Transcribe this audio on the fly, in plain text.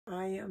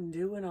am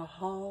doing a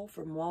haul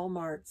from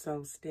Walmart,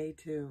 so stay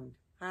tuned.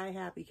 Hi,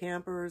 happy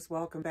campers.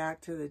 Welcome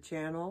back to the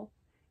channel.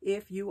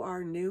 If you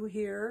are new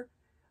here,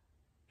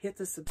 hit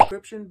the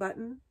subscription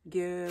button,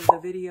 give the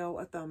video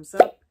a thumbs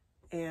up,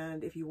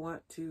 and if you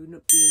want to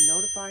be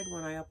notified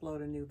when I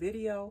upload a new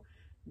video,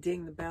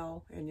 ding the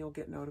bell and you'll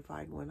get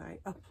notified when I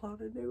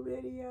upload a new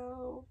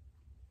video.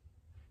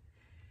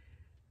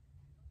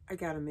 I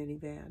got a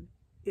minivan.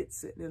 It's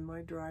sitting in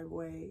my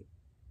driveway.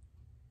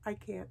 I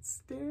can't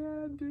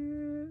stand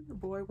it.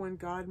 Boy, when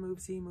God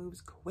moves, he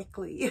moves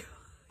quickly.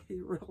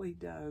 He really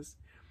does.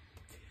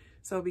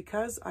 So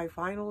because I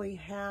finally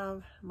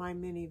have my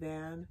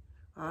minivan,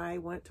 I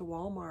went to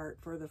Walmart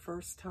for the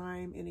first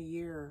time in a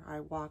year.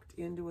 I walked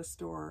into a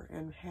store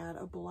and had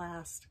a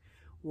blast,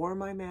 wore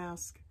my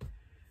mask,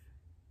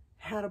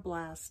 had a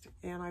blast,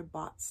 and I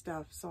bought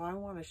stuff. So I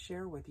want to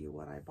share with you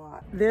what I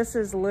bought. This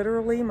is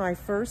literally my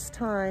first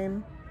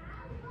time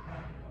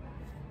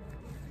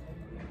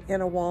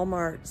in a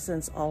Walmart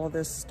since all of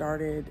this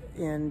started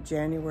in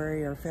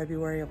January or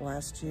February of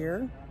last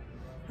year.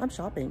 I'm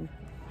shopping.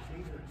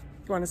 You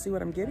want to see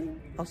what I'm getting?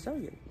 I'll show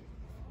you.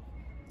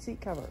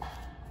 Seat cover.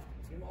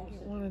 I'll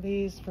get one of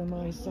these for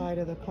my side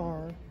of the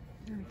car.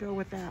 I'm gonna go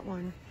with that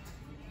one.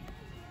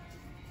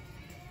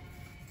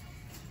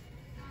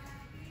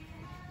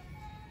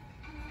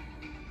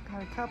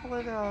 Got a couple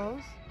of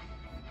those.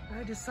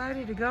 I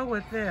decided to go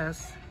with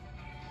this.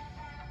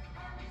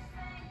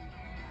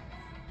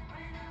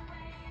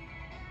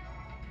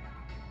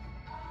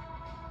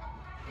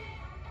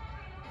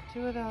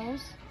 Two of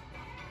those.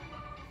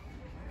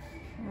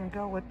 I'm gonna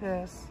go with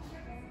this.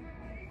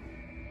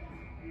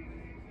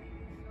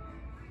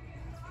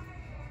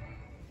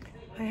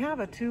 I have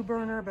a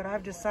 2-burner, but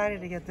I've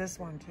decided to get this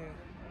one too.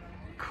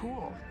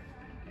 Cool.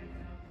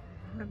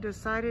 I've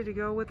decided to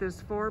go with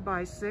this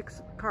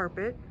 4x6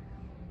 carpet.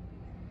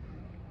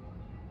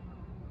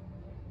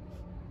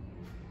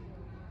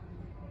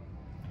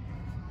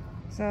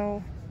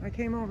 So I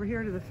came over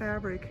here to the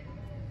fabric.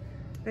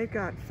 They've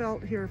got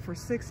felt here for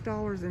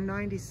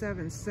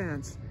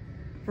 $6.97.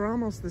 For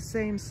almost the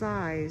same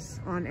size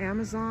on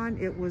Amazon,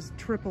 it was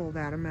triple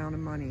that amount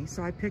of money.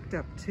 So I picked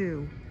up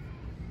 2.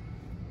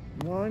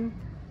 1,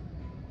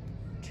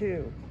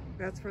 2.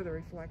 That's for the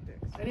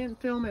Reflectix. I didn't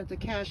film at the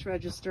cash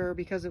register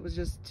because it was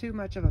just too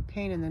much of a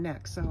pain in the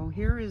neck. So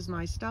here is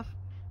my stuff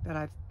that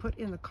I've put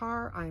in the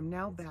car. I am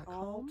now back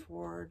home.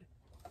 Toward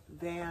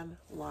van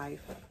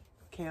life,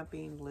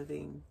 camping,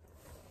 living,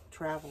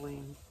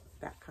 traveling,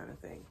 that kind of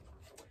thing.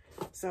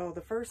 So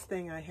the first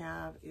thing I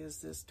have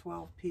is this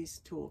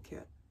 12-piece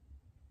toolkit.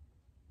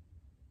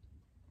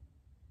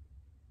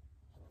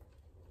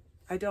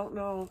 I don't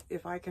know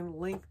if I can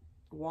link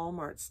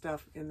Walmart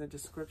stuff in the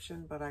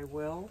description, but I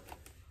will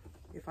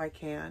if I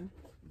can.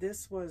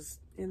 This was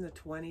in the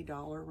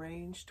 $20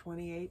 range,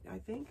 28 I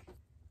think.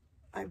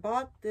 I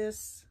bought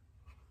this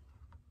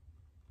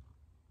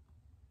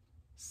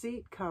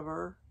seat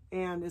cover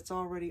and it's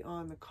already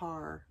on the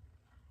car.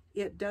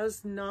 It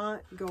does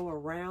not go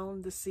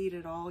around the seat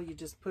at all. You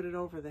just put it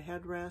over the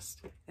headrest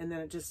and then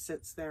it just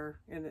sits there,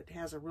 and it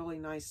has a really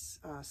nice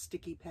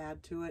sticky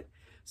pad to it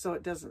so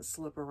it doesn't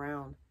slip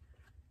around.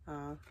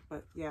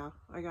 But yeah,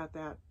 I got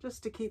that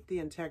just to keep the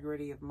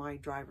integrity of my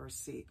driver's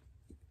seat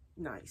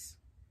nice.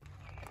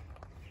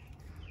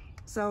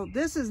 So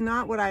this is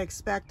not what I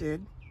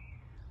expected.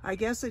 I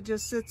guess it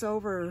just sits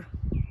over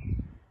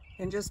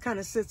and just kind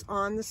of sits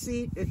on the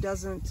seat. It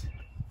doesn't,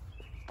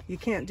 you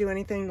can't do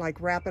anything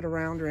like wrap it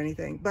around or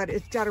anything, but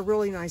it's got a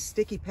really nice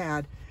sticky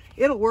pad.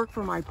 It'll work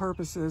for my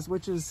purposes,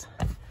 which is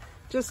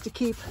just to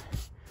keep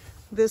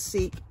this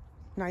seat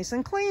nice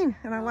and clean.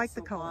 And I like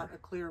the color. A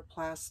clear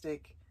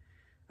plastic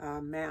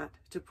mat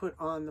to put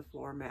on the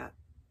floor mat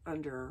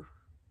under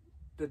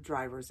the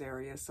driver's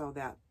area so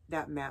that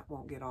that mat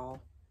won't get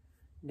all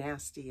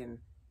nasty and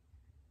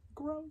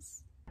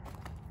gross.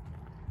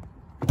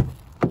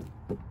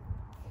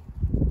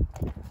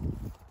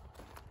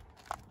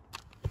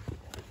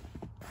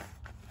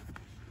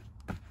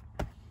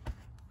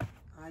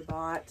 I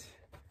bought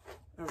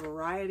a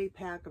variety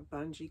pack of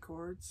bungee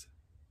cords.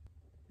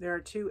 There are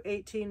 2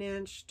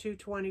 18-inch, 2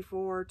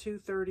 24, 2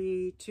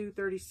 30, 2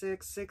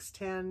 36, 6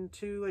 10,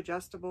 2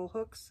 adjustable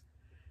hooks,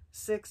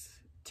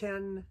 6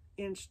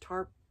 10-inch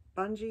tarp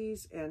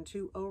bungees, and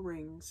 2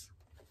 O-rings.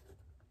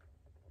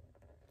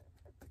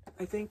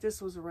 I think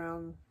this was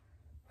around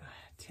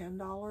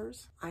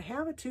 $10. I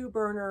have a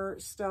 2-burner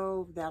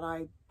stove that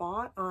I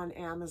bought on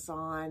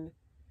Amazon,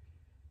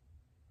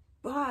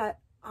 but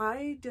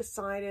I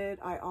decided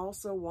I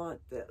also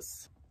want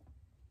this.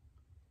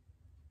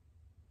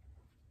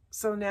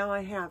 So now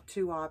I have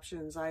 2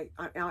 options. I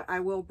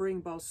will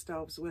bring both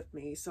stoves with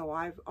me. So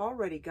I've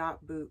already got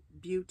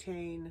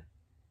butane.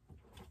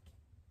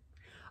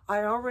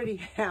 I already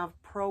have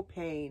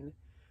propane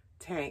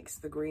tanks,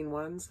 the green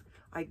ones.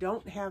 I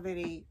don't have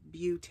any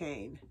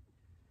butane.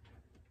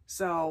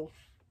 So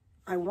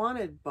I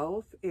wanted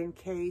both in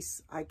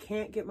case I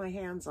can't get my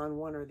hands on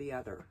one or the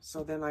other.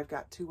 So then I've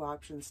got 2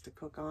 options to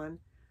cook on.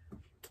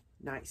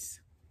 Nice.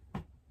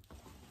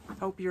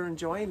 Hope you're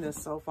enjoying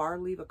this so far.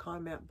 Leave a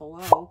comment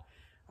below.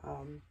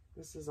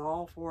 This is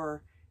all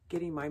for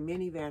getting my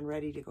minivan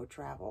ready to go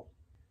travel.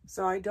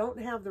 So I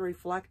don't have the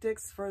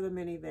Reflectix for the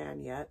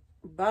minivan yet,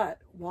 but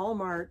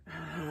Walmart,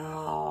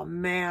 oh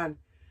man,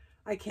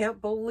 I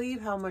can't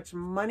believe how much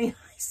money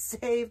I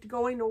saved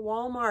going to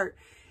Walmart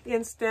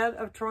instead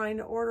of trying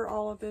to order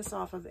all of this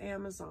off of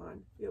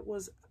Amazon. It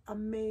was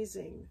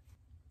amazing.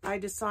 I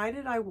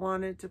decided I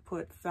wanted to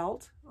put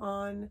felt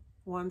on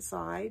one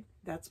side,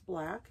 that's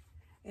black,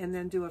 and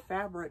then do a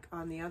fabric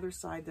on the other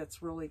side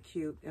that's really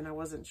cute, and I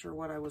wasn't sure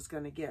what I was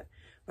going to get.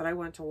 But I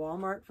went to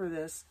Walmart for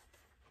this.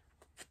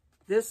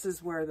 This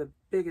is where the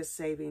biggest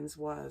savings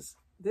was.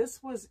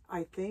 This was,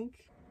 I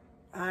think,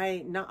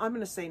 I'm going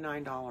to say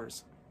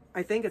 $9.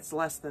 I think it's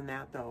less than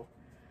that, though.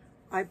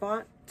 I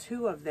bought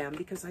 2 of them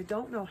because I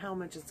don't know how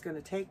much it's going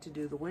to take to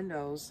do the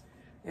windows,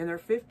 and they're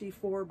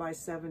 54 by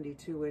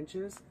 72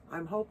 inches.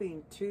 I'm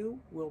hoping 2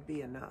 will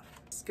be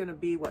enough. It's going to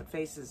be what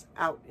faces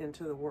out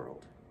into the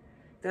world.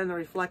 Then the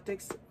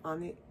Reflectix on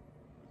the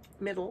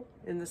middle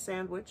in the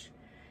sandwich.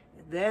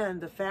 Then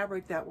the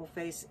fabric that will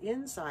face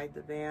inside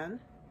the van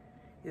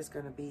is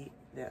going to be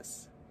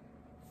this.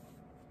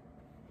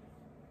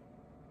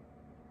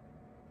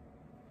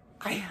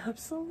 I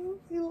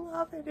absolutely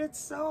love it. It's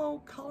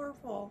so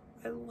colorful.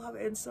 I love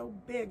it. It's so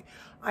big.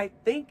 I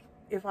think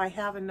if I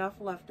have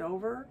enough left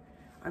over,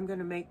 I'm going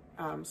to make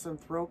some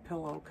throw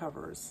pillow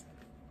covers.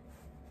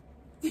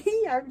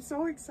 I'm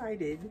so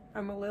excited.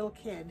 I'm a little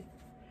kid.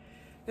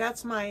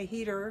 That's my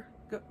heater,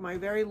 my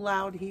very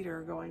loud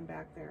heater going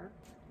back there.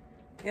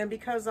 And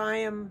because I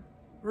am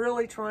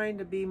really trying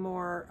to be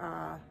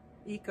more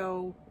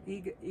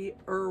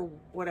or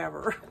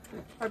whatever,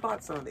 I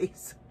bought some of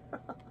these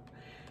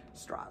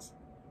straws.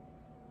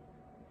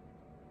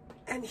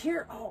 And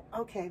here, oh,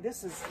 okay,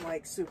 this is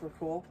like super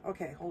cool.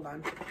 Okay, hold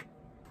on.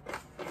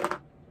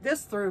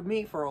 This threw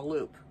me for a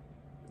loop.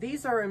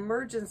 These are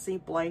emergency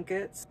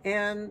blankets,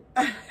 and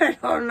I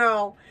don't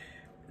know.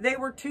 They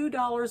were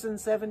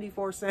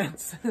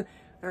 $2.74.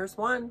 There's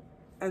one,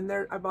 and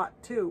there I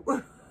bought 2.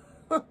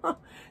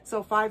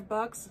 So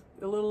 $5,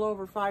 a little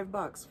over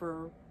 $5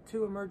 for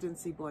 2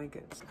 emergency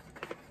blankets.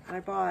 I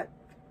bought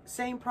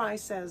same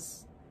price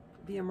as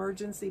the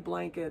emergency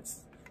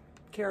blankets,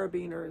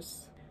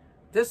 carabiners.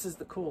 This is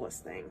the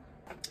coolest thing.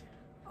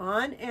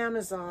 On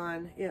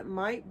Amazon, it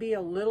might be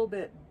a little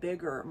bit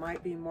bigger. It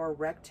might be more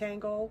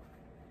rectangle.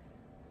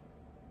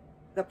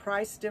 The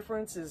price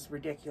difference is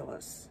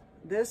ridiculous.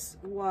 This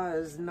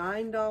was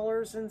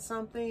 $9 and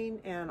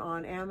something, and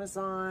on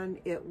Amazon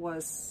it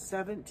was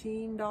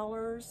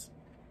 $17.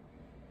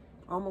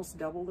 Almost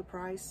double the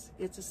price.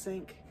 It's a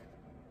sink.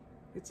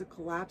 It's a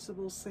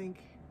collapsible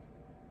sink.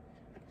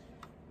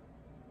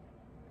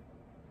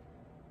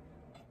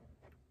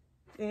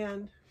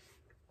 And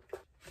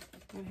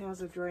it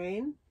has a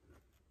drain.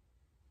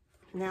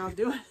 Now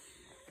do it.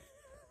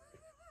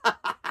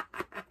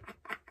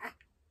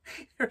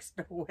 There's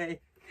no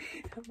way.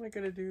 How am I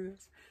going to do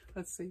this?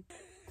 Let's see.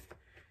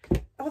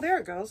 Oh, there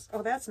it goes.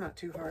 Oh, that's not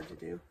too hard to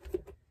do.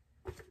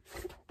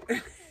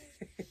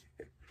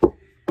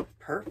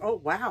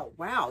 Oh, wow.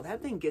 Wow,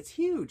 that thing gets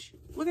huge.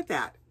 Look at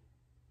that.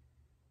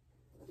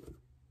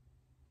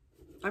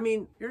 I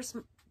mean,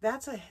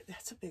 that's a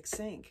big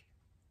sink.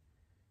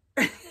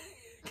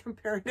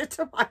 Comparing it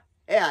to my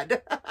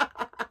head.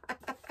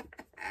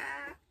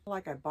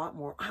 Like I bought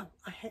more. Oh,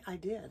 I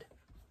did.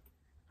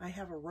 I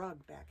have a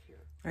rug back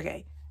here.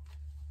 Okay.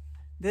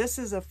 This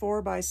is a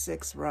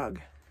 4x6 rug,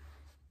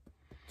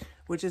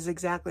 which is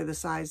exactly the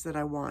size that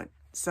I want.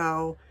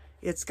 So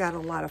it's got a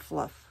lot of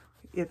fluff.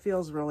 It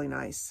feels really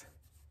nice.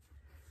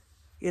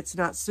 It's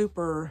not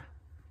super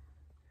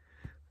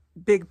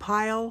big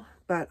pile,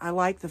 but I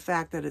like the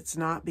fact that it's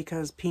not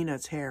because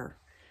Peanut's hair.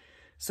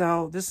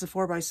 So this is a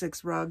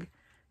 4x6 rug,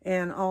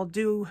 and I'll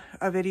do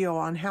a video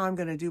on how I'm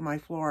going to do my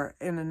floor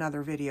in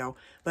another video.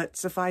 But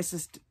suffice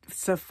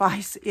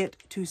it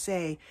to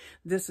say,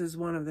 this is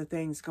one of the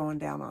things going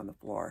down on the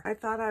floor. I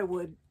thought I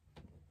would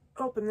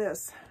open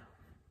this.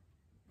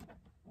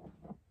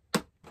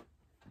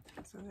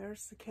 So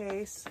there's the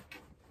case.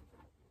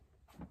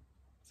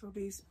 So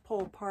these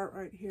pull apart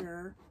right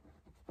here,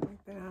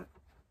 like that.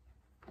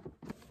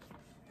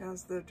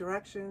 Has the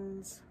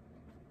directions.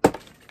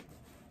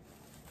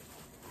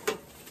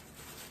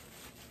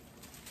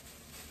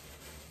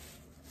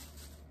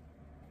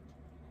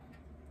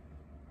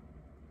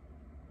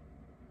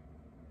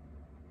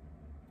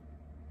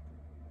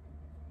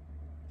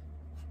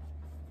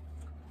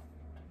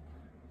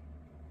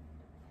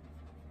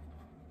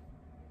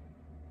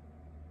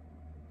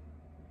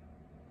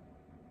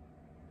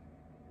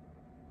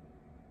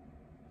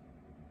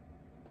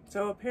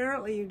 So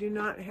apparently you do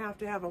not have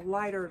to have a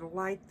lighter to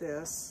light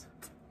this.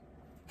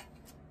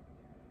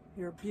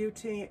 Your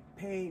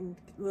butane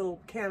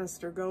little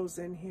canister goes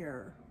in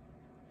here.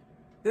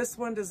 This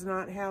one does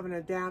not have an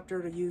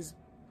adapter to use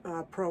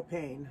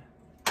propane.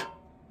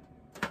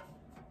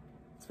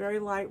 It's very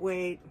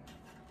lightweight.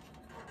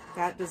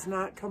 That does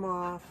not come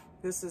off.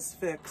 This is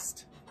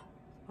fixed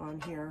on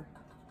here.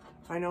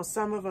 I know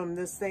some of them,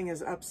 this thing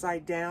is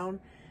upside down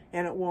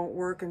and it won't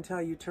work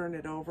until you turn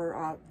it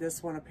over.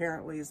 This one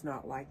apparently is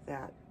not like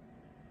that.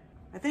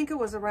 I think it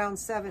was around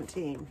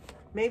 $17,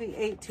 maybe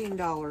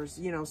 $18,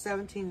 you know,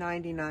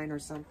 $17.99 or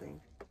something.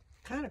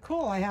 Kind of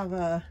cool. I have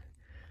a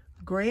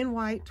gray and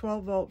white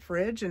 12-volt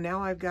fridge, and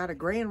now I've got a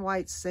gray and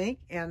white sink,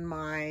 and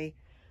my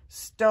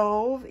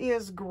stove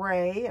is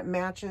gray. It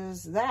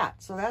matches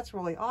that, so that's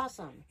really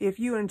awesome. If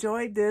you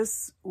enjoyed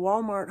this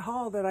Walmart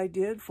haul that I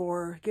did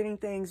for getting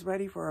things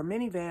ready for our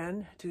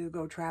minivan to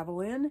go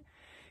travel in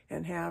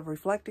and have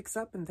Reflectix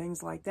up and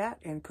things like that,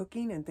 and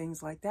cooking and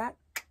things like that,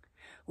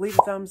 leave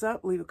a thumbs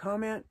up, leave a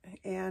comment,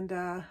 and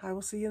I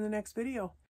will see you in the next video.